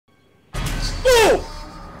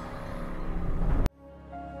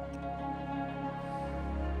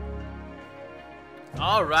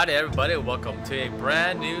Alrighty, everybody, welcome to a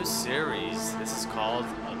brand new series. This is called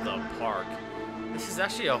The Park. This is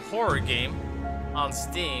actually a horror game on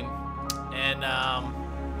Steam, and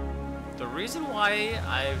the reason why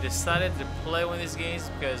I've decided to play one of these games is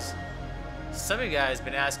because some of you guys have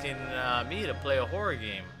been asking me to play a horror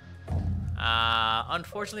game.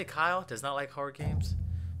 Unfortunately, Kyle does not like horror games,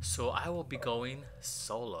 so I will be going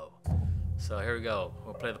solo. So here we go.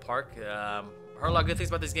 We'll play The Park. Heard a lot of good things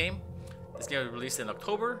about this game. This game was released in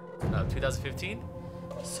October of 2015.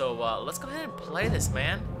 So let's go ahead and play this,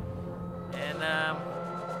 man. And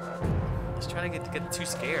just trying to get too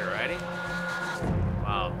scared, righty?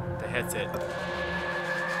 Wow, the headset.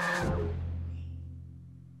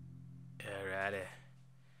 Alrighty.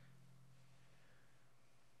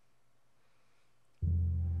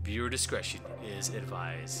 Viewer discretion is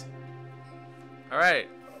advised. Alright.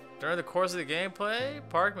 During the course of the gameplay,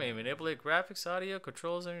 Park may manipulate graphics, audio,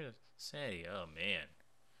 controls, and sanity. Oh man.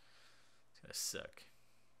 It's gonna suck.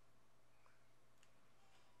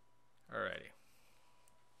 Alrighty.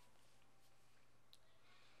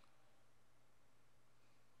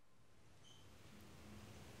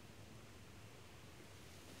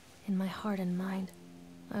 In my heart and mind,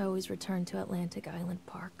 I always return to Atlantic Island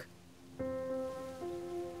Park.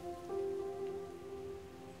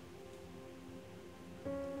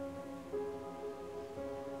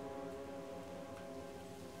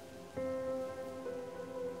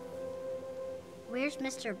 Where's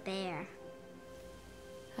Mr. Bear?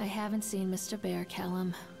 I haven't seen Mr. Bear,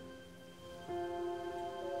 Callum.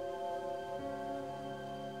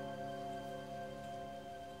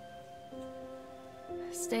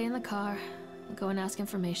 Stay in the car. I'll go and ask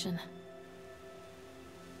information.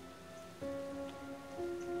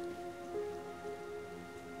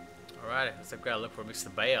 Alright, let's gotta look for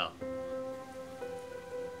Mr. Bear.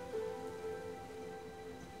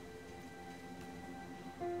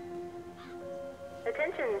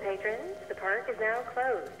 Attention patrons, the park is now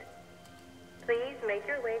closed. Please make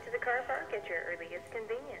your way to the car park at your earliest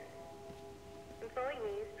convenience.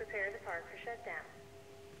 Employees prepare the park for shutdown.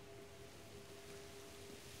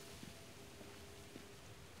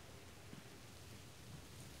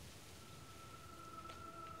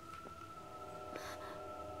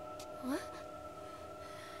 What?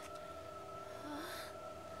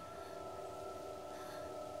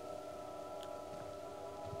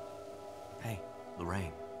 Hey,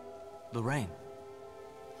 Lorraine. Lorraine.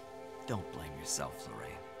 Don't blame yourself,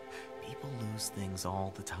 Lorraine. People lose things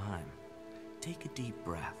all the time. Take a deep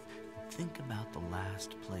breath and think about the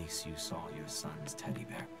last place you saw your son's teddy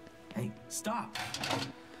bear. Hey, stop!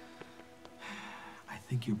 I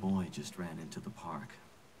think your boy just ran into the park.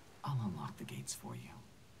 I'll unlock the gates for you.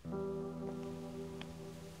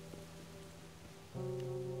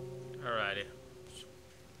 Alrighty.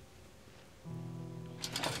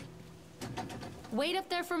 Wait up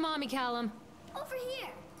there for Mommy, Callum. Over here.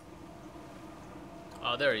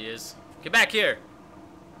 Oh, there he is. Get back here!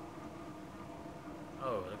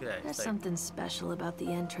 Oh, look at that. There's It's like, something special about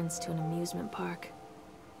the entrance to an amusement park.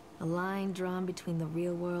 A line drawn between the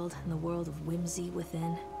real world and the world of whimsy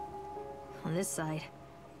within. On this side,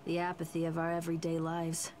 the apathy of our everyday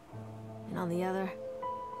lives. And on the other,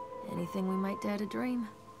 anything we might dare to dream.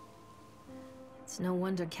 It's no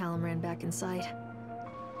wonder Callum ran back inside.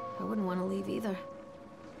 I wouldn't want to leave either.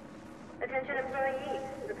 Attention employees,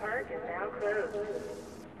 the park is now closed.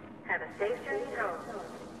 Have a safe journey home.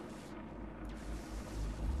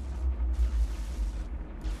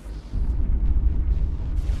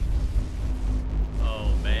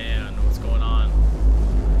 oh man, what's going on?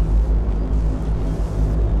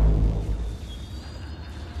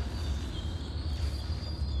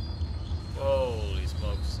 Holy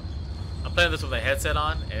smokes. I'm playing this with a headset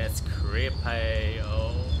on, and it's creepy. Oh.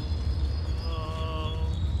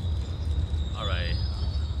 Alright.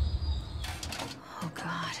 Oh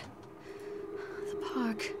God. The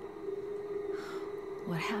park.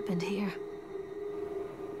 What happened here?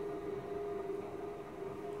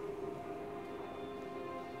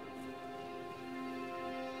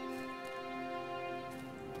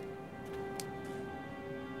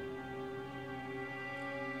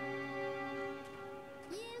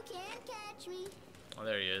 You can't catch me. Oh,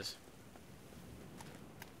 there he is.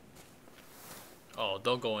 Oh,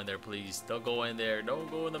 don't go in there, please. Don't go in there. Don't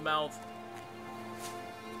go in the mouth.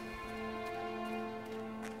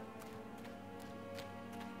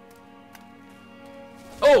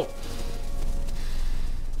 Oh!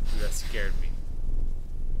 Dude, that scared me.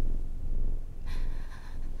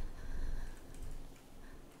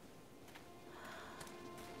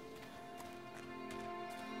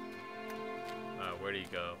 Where'd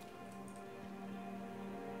he go?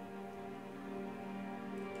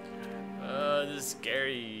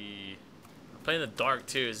 scary. Play in the dark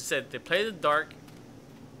too. As I said, they play in the dark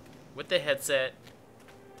with the headset.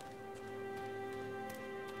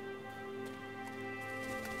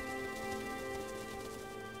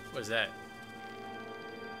 What is that?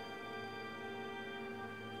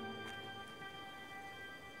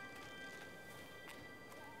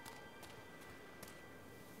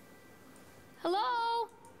 Hello?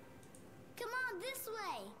 Come on, this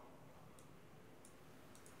way.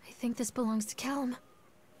 I think this belongs to Callum.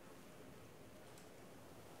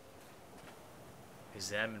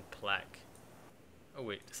 Examine plaque. Oh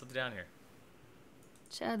wait, there's something down here.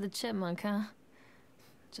 Chad the Chipmunk, huh?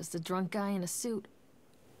 Just a drunk guy in a suit.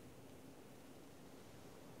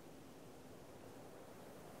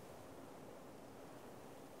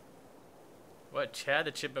 What? Chad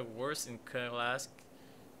the Chipmunk worse in class?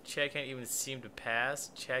 Chad can't even seem to pass.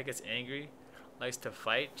 Chad gets angry, likes to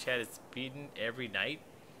fight. Chad is beaten every night.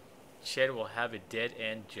 Chad will have a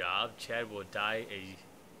dead-end job. Chad will die a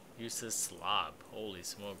useless slob. Holy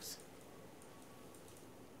smokes.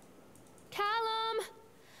 Callum!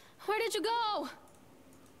 Where did you go?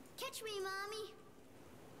 Catch me, Mommy.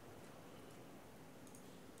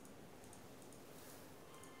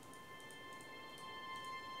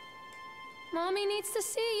 Mommy needs to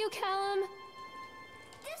see you, Callum.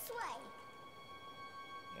 This way.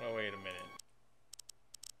 Oh, wait a minute.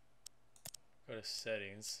 Go to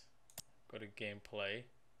settings. Go to gameplay.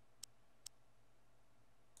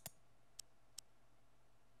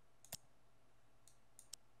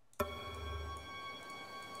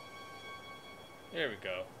 There we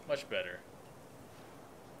go. Much better.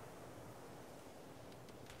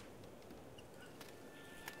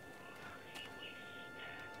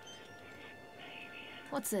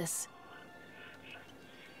 What's this?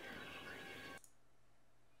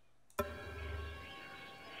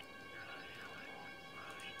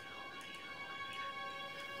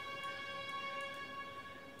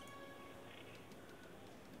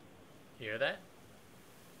 You hear that?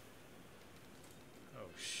 Oh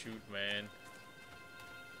shoot, man.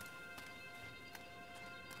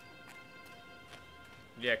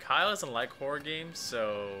 Yeah, Kyle doesn't like horror games,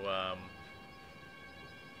 so oh,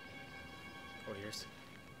 here's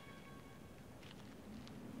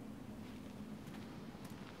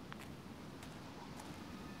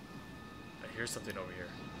I hear something over here.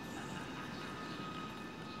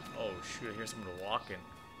 Oh shoot, I hear someone walking.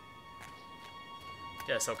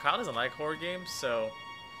 Yeah, so Kyle doesn't like horror games, so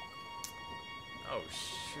oh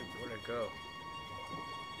shoot, where'd it go?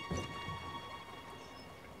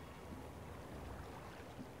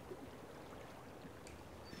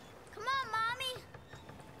 Come on, Mommy.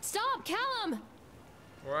 Stop, Callum!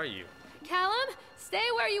 Where are you? Callum, stay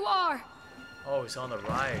where you are. Oh, he's on the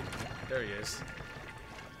ride. There he is.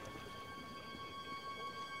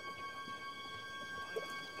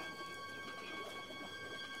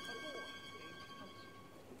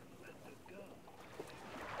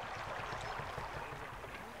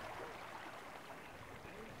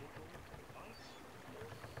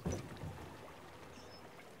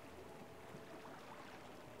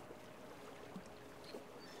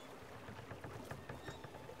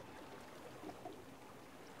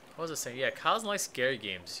 What was I saying? Yeah, Kyle doesn't like scary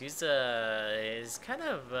games. He's kind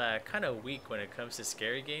of weak when it comes to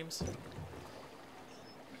scary games.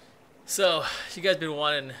 So, you guys been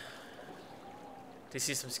wanting to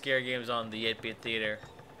see some scary games on the 8-Bit Theater.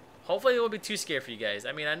 Hopefully it won't be too scary for you guys.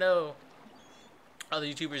 I mean, I know other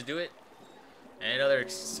YouTubers do it, and other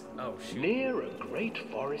oh shoot. Near a great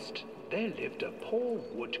forest, there lived a poor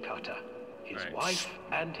woodcutter, his wife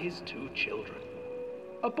and his 2 children.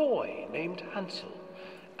 A boy named Hansel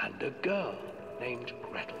and a girl named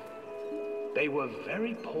Gretel. They were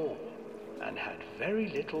very poor and had very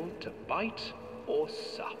little to bite or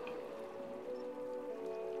sup.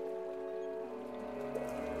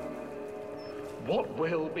 What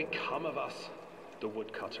will become of us? The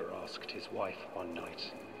woodcutter asked his wife one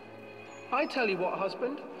night. I tell you what,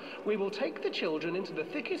 husband, we will take the children into the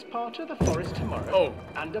thickest part of the forest tomorrow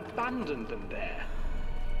and abandon them there.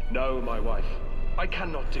 No, my wife, I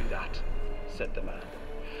cannot do that, said the man.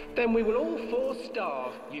 Then we will all 4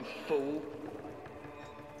 starve, you fool.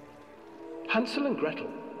 Hansel and Gretel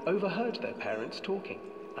overheard their parents talking,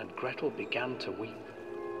 and Gretel began to weep.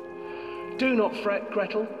 Do not fret,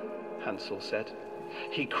 Gretel, Hansel said.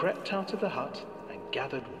 He crept out of the hut and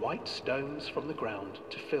gathered white stones from the ground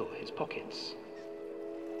to fill his pockets.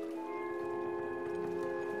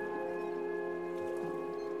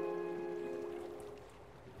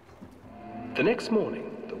 The next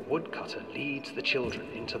morning, the woodcutter leads the children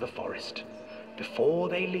into the forest. Before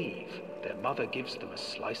they leave, their mother gives them a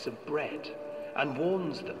slice of bread and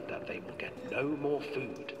warns them that they will get no more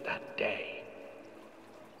food that day.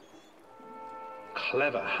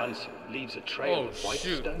 Clever Hansel leaves a trail of white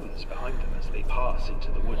stones behind them as they pass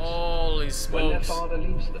into the woods. Holy When their smokes. father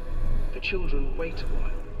leaves them, the children wait a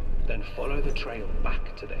while, then follow the trail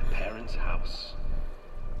back to their parents' house.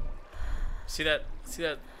 See that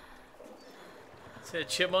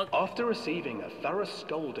chipmunk? After receiving a thorough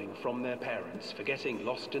scolding from their parents for getting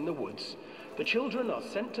lost in the woods, the children are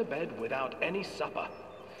sent to bed without any supper.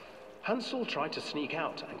 Hansel tried to sneak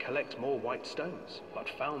out and collect more white stones, but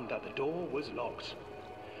found that the door was locked.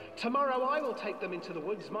 "Tomorrow I will take them into the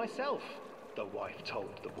woods myself," the wife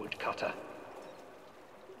told the woodcutter.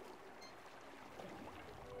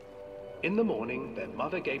 In the morning, their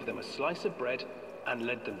mother gave them a slice of bread and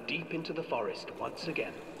led them deep into the forest once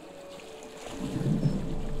again.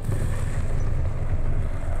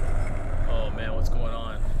 Oh man, what's going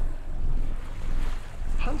on?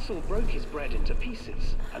 Hansel broke his bread into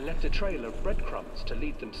pieces and left a trail of breadcrumbs to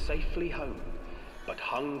lead them safely home. But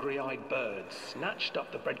hungry-eyed birds snatched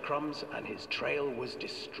up the breadcrumbs and his trail was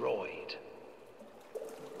destroyed.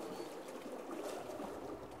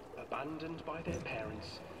 Abandoned by their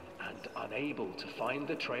parents and unable to find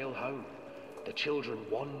the trail home, the children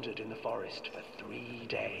wandered in the forest for 3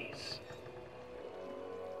 days.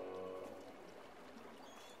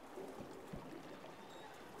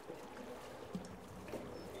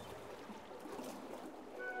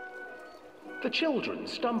 The children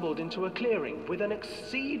stumbled into a clearing with an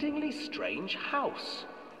exceedingly strange house.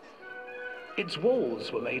 Its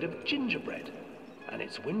walls were made of gingerbread, and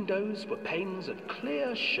its windows were panes of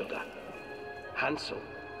clear sugar. Hansel,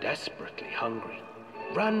 desperately hungry,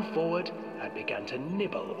 ran forward and began to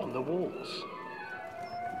nibble on the walls.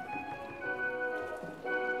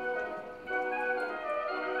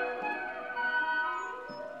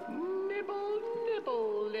 "Nibble,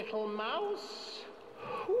 nibble, little mouse.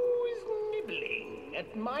 Who's nibbling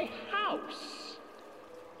at my house?"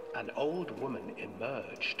 An old woman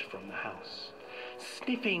emerged from the house,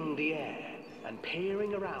 sniffing the air and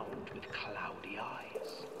peering around with cloudy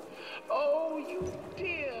eyes. "Oh, you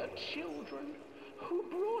dear children, who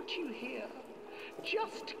brought you here?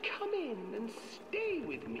 Just come in and stay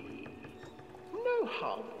with me. No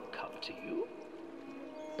harm will come to you."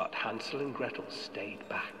 But Hansel and Gretel stayed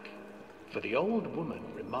back, for the old woman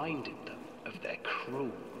reminded them of their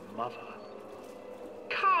cruel mother.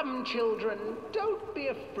 "Come, children, don't be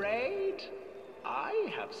afraid.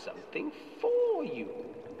 I have something for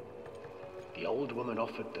you." The old woman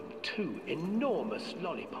offered them 2 enormous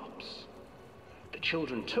lollipops. The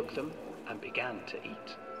children took them and began to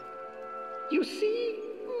eat. "You see,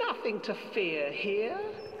 nothing to fear here.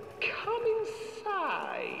 Come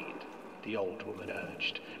inside," the old woman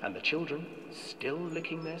urged, and the children, still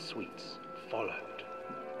licking their sweets, followed.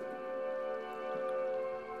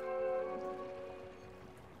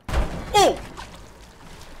 Oh!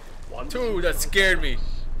 Once Dude, that scared me.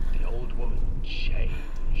 the old woman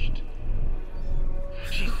changed.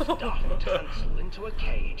 She stuffed Hansel into a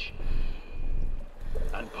cage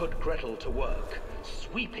and put Gretel to work,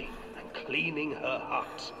 sweeping and cleaning her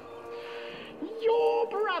hut. "Your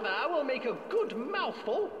brother will make a good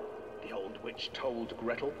mouthful," the old witch told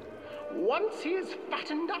Gretel. "Once he is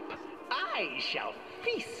fattened up, I shall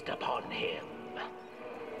feast upon him."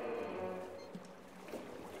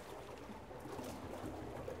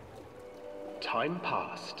 Time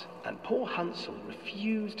passed, and poor Hansel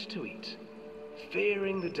refused to eat,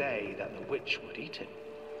 fearing the day that the witch would eat him.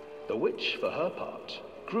 The witch, for her part,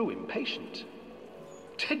 grew impatient.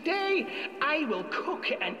 "Today I will cook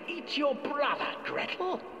and eat your brother,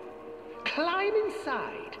 Gretel. Climb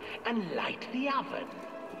inside and light the oven."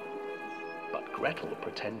 But Gretel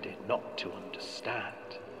pretended not to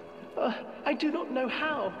understand. "I do not know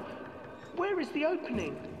how. Where is the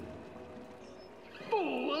opening?"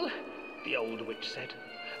 "Fool!" the old witch said.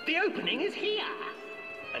 "The opening is here."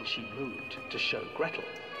 And she moved to show Gretel.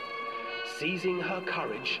 Seizing her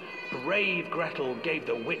courage, brave Gretel gave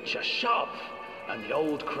the witch a shove, and the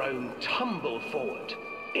old crone tumbled forward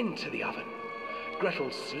into the oven.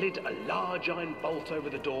 Gretel slid a large iron bolt over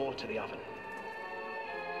the door to the oven.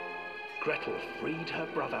 Gretel freed her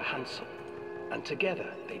brother Hansel, and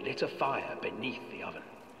together they lit a fire beneath the oven.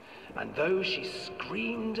 And though she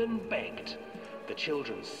screamed and begged, the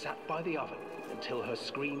children sat by the oven until her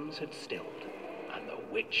screams had stilled, and the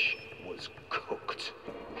witch was cooked.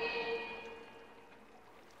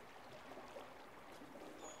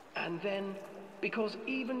 And then, because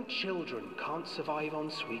even children can't survive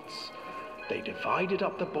on sweets, they divided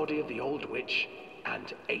up the body of the old witch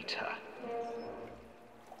and ate her.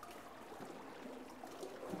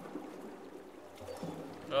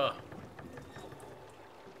 Ugh.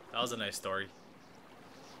 That was a nice story.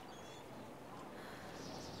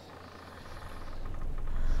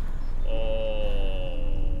 Oh.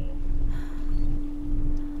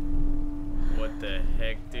 What the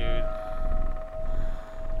heck, dude?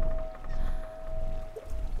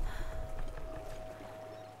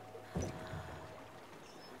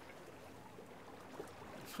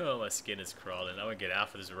 Oh, my skin is crawling. I want to get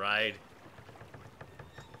out for this ride.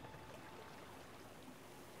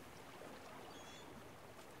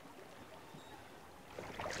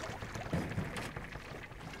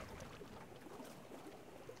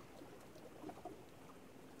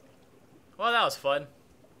 Well, that was fun.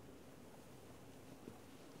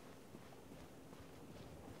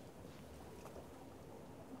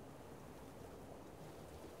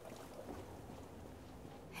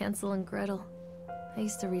 Hansel and Gretel. I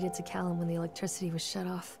used to read it to Callum when the electricity was shut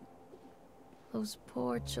off. Those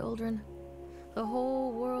poor children. The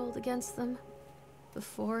whole world against them. The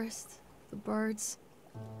forest, the birds,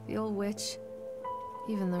 the old witch,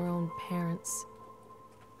 even their own parents.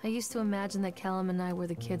 I used to imagine that Callum and I were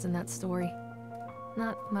the kids in that story.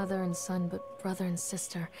 Not mother and son, but brother and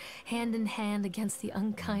sister, hand in hand against the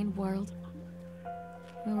unkind world.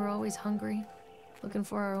 We were always hungry, looking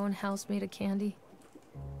for our own house made of candy.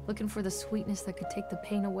 Looking for the sweetness that could take the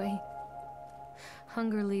pain away.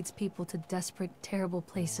 Hunger leads people to desperate, terrible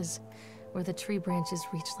places where the tree branches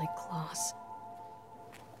reach like claws.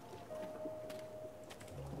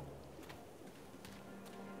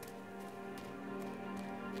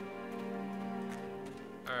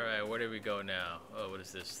 Alright, where do we go now? Oh, what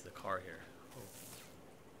is this? The car here. Oh.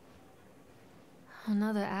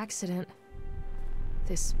 Another accident.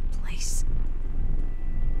 This place.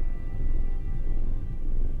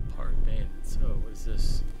 So, what is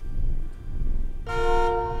this?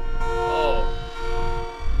 Oh!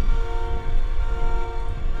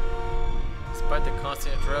 Despite the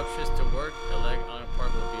constant interruptions to work, the Island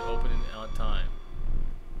Park will be opening on time.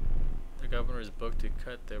 The governor is booked to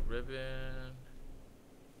cut the ribbon.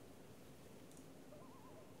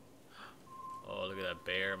 Oh, look at that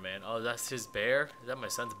bear, man. Oh, that's his bear? Is that my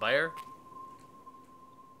son's bear?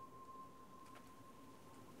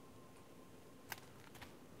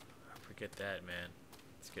 Get that, man.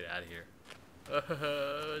 Let's get out of here.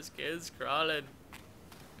 Oh, this kid's crawling.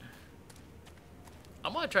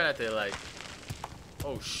 I'm gonna try not to like.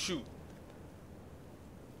 Oh shoot!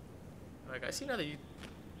 Like I see now that you.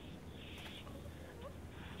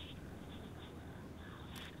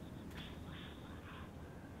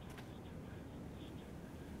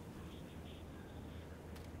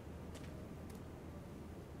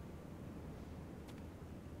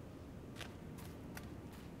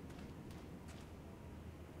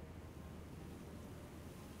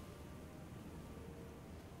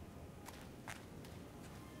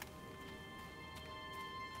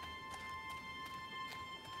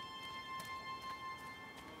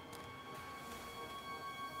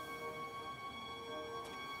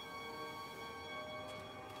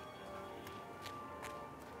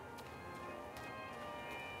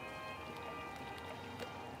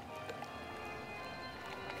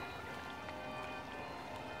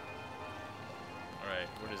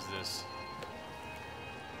 What is this?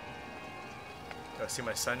 Do I see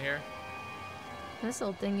my son here? This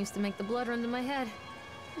old thing used to make the blood run to my head.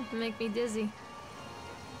 Make me dizzy.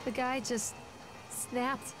 The guy just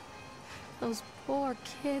snapped. Those poor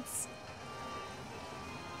kids.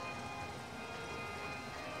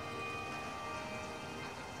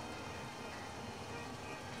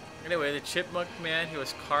 Anyway, the chipmunk man, he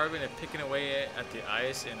was carving and picking away at the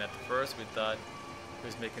ice, and at first we thought he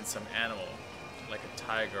was making some animal, like a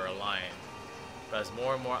tiger or a lion. But as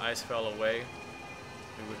more and more ice fell away,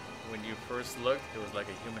 when you first looked, it was like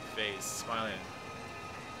a human face smiling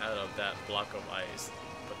out of that block of ice.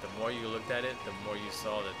 But the more you looked at it, the more you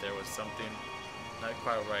saw that there was something not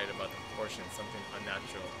quite right about the proportion, something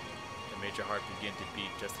unnatural that made your heart begin to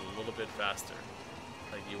beat just a little bit faster,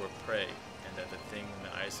 like you were prey, and that the thing in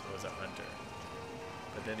the ice was a hunter.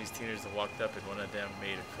 But then these teenagers walked up, and one of them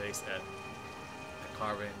made a face at the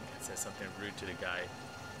carving and said something rude to the guy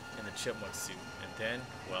in the chipmunk suit. And then,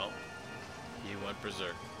 well, he went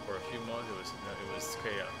berserk. For a few moments, it was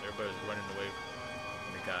chaos. Everybody was running away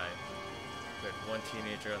from the guy. We had one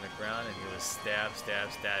teenager on the ground, and he was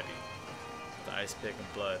stabbing. The ice pick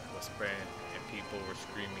and blood was spraying, and people were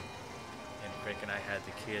screaming. And Frank and I had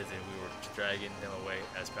the kids, and we were dragging them away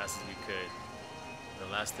as fast as we could. The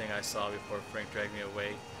last thing I saw before Frank dragged me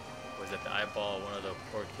away was that the eyeball of one of the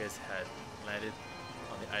poor kids had landed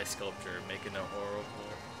on the ice sculpture, making the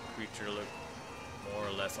horrible creature look more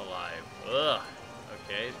or less alive. Ugh.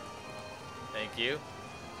 Okay. Thank you.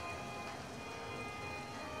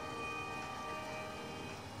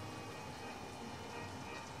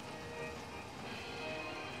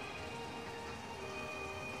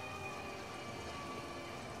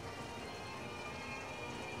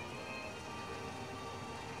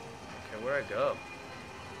 where I go?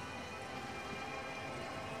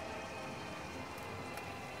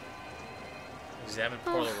 Examine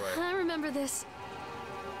Polaroid. Oh, I remember this.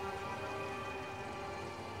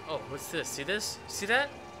 Oh, what's this? See this? See that?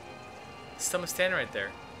 Someone standing right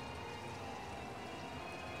there.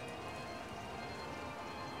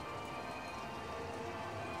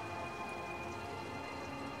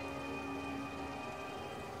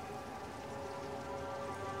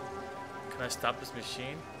 Can I stop this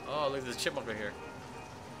machine? Oh, look, there's a chipmunk right here.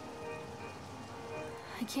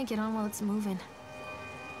 I can't get on while it's moving.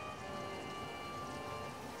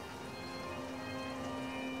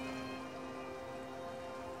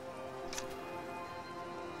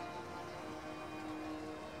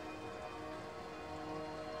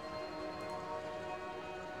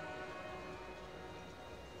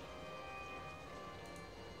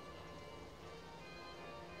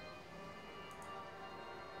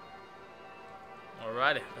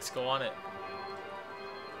 Alrighty, let's go on it.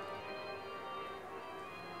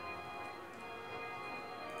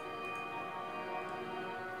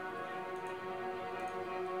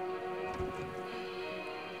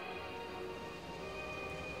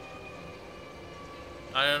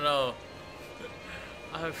 I don't know.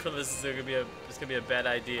 I have a feeling this is gonna be a bad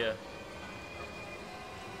idea.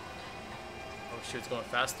 Oh shoot, it's going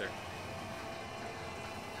faster.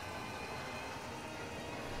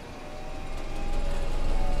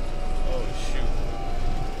 Oh shoot.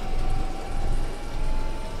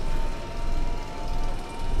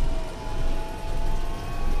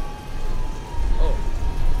 Oh.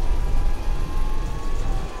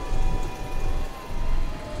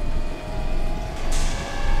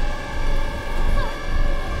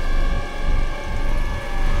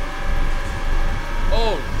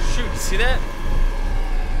 Oh shoot, you see that?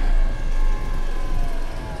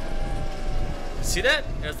 See that?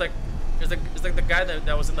 It's like the guy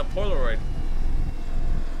that was in the Polaroid.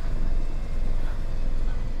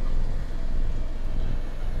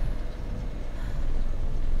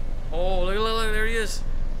 Oh, look, there he is.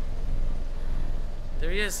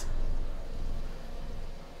 There he is.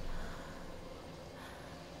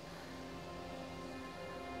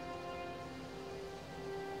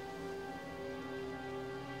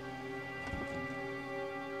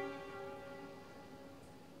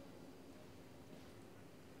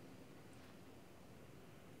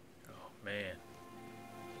 Man.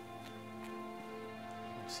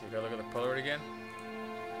 Let's see, gotta look at the Polaroid again.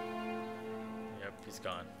 Yep, he's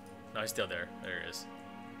gone. No, he's still there. There he is.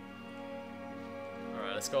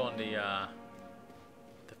 Alright, let's go on the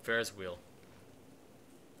Ferris wheel.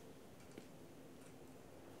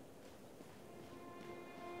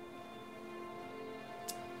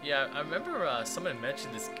 Yeah, I remember someone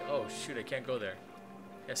mentioned this. Oh shoot, I can't go there.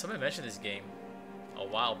 Yeah, someone mentioned this game a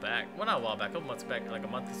while back. Well, not a while back, a couple months back, like a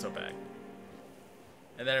month or so back.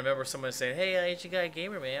 And then I remember someone saying, "Hey, ain't you guy a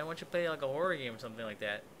gamer, man? Why don't you play like a horror game or something like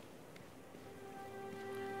that?"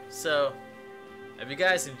 So, if you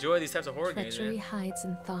guys enjoy these types of horror games, Treachery hides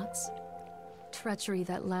in thoughts. Treachery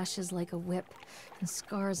that lashes like a whip and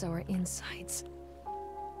scars our insides.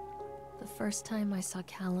 The first time I saw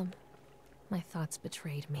Callum, my thoughts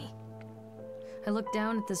betrayed me. I looked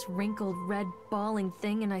down at this wrinkled, red, bawling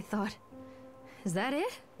thing and I thought, is that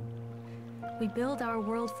it? We build our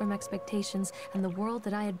world from expectations, and the world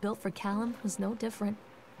that I had built for Callum was no different.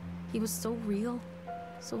 He was so real,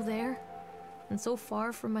 so there, and so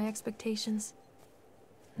far from my expectations.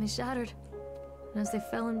 And they shattered, and as they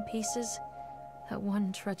fell in pieces, that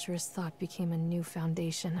one treacherous thought became a new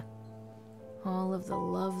foundation. All of the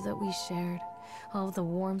love that we shared, all of the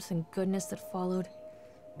warmth and goodness that followed,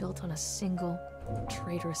 built on a single,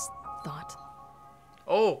 traitorous thought.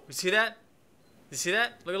 Oh, you see that? You see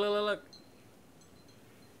that? Look.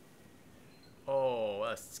 Oh,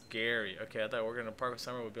 that's scary. Okay, I thought working in a park with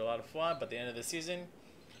summer would be a lot of fun, but at the end of the season,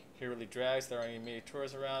 here really drags. There aren't any many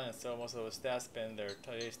tourists around, and so most of the staff spend their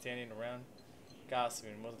day standing around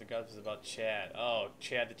gossiping. Most of the gossip is about Chad. Oh,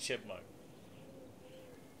 Chad the chipmunk.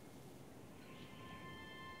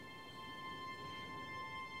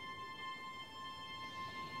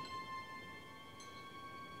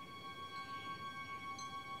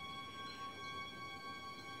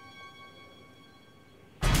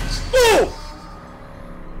 Oh!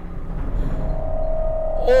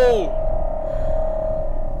 Oh!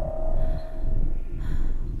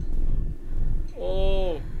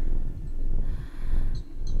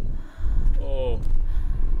 Oh!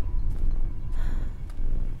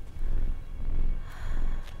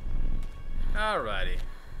 Alrighty.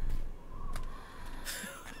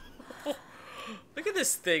 Look at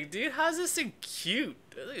this thing, dude. How's this thing cute?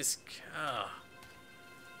 Look at this.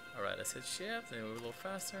 Alright, I said shift, and move a little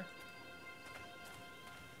faster.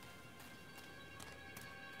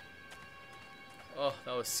 Oh,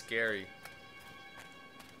 that was scary.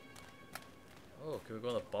 Oh, can we go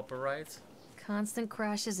on the bumper rides? Constant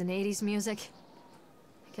crashes and 80s music.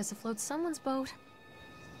 I guess it floats someone's boat.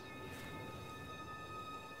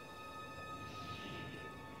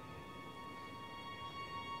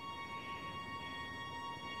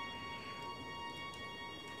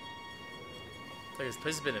 It's like this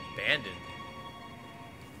place has been abandoned.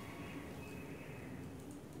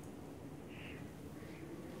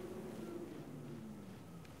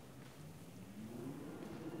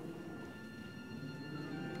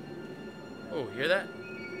 Oh, you hear that?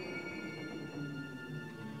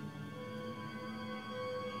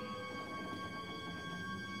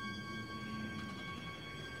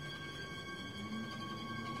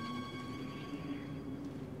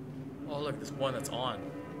 Oh, look, there's one that's on.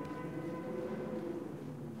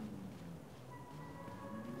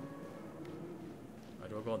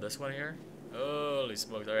 Do I go on this one here? Holy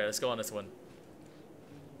smokes. Alright, let's go on this one.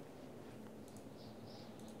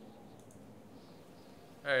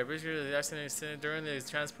 Alright, basically the accident incident during the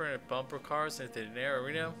transport of bumper cars into the narrow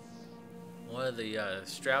arena. One of the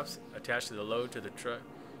straps attached to the load to the truck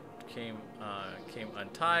came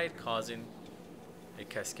untied, causing a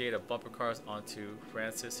cascade of bumper cars onto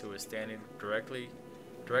Francis, who was standing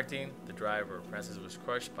directing the driver. Francis was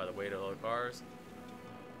crushed by the weight of all the cars.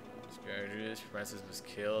 Francis was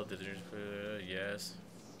killed. Yes.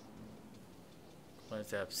 Claims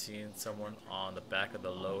to have seen someone on the back of the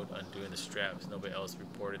load undoing the straps. Nobody else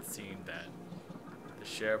reported seeing that. The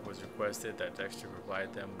sheriff was requested that Dexter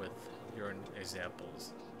provide them with urine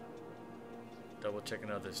examples. Double checking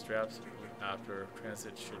out the straps after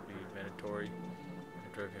transit should be mandatory.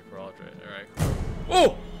 For all. Alright.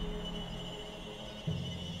 Oh!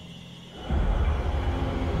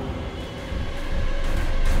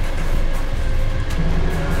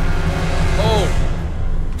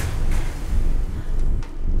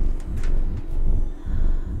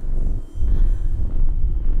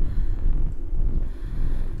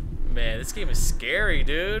 Man, this game is scary,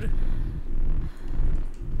 dude.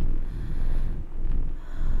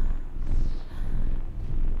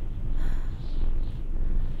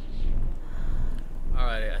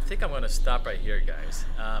 Alright, I think I'm going to stop right here, guys.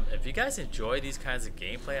 If you guys enjoy these kinds of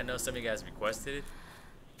gameplay, I know some of you guys requested it.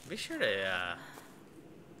 Be sure to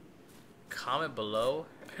comment below.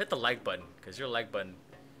 Hit the like button, because your like button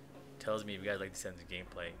tells me if you guys like this kind of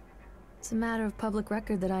gameplay. It's a matter of public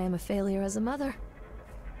record that I am a failure as a mother.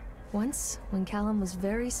 Once, when Callum was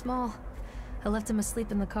very small, I left him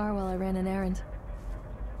asleep in the car while I ran an errand.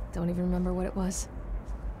 Don't even remember what it was.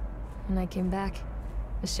 When I came back,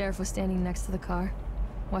 the sheriff was standing next to the car,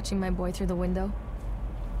 watching my boy through the window.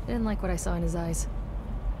 I didn't like what I saw in his eyes.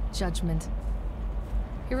 Judgment.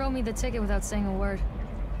 He wrote me the ticket without saying a word.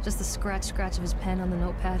 Just the scratch of his pen on the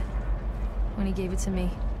notepad. When he gave it to me,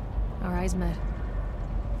 our eyes met.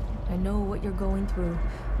 I know what you're going through.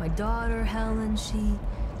 My daughter, Helen, she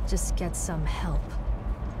just gets some help.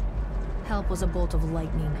 Help was a bolt of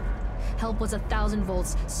lightning. Help was 1,000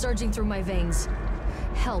 volts surging through my veins.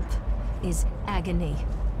 Help is agony.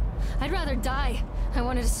 I'd rather die. I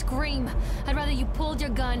wanted to scream. I'd rather you pulled your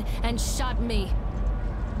gun and shot me.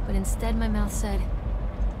 But instead my mouth said,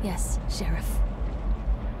 yes, Sheriff.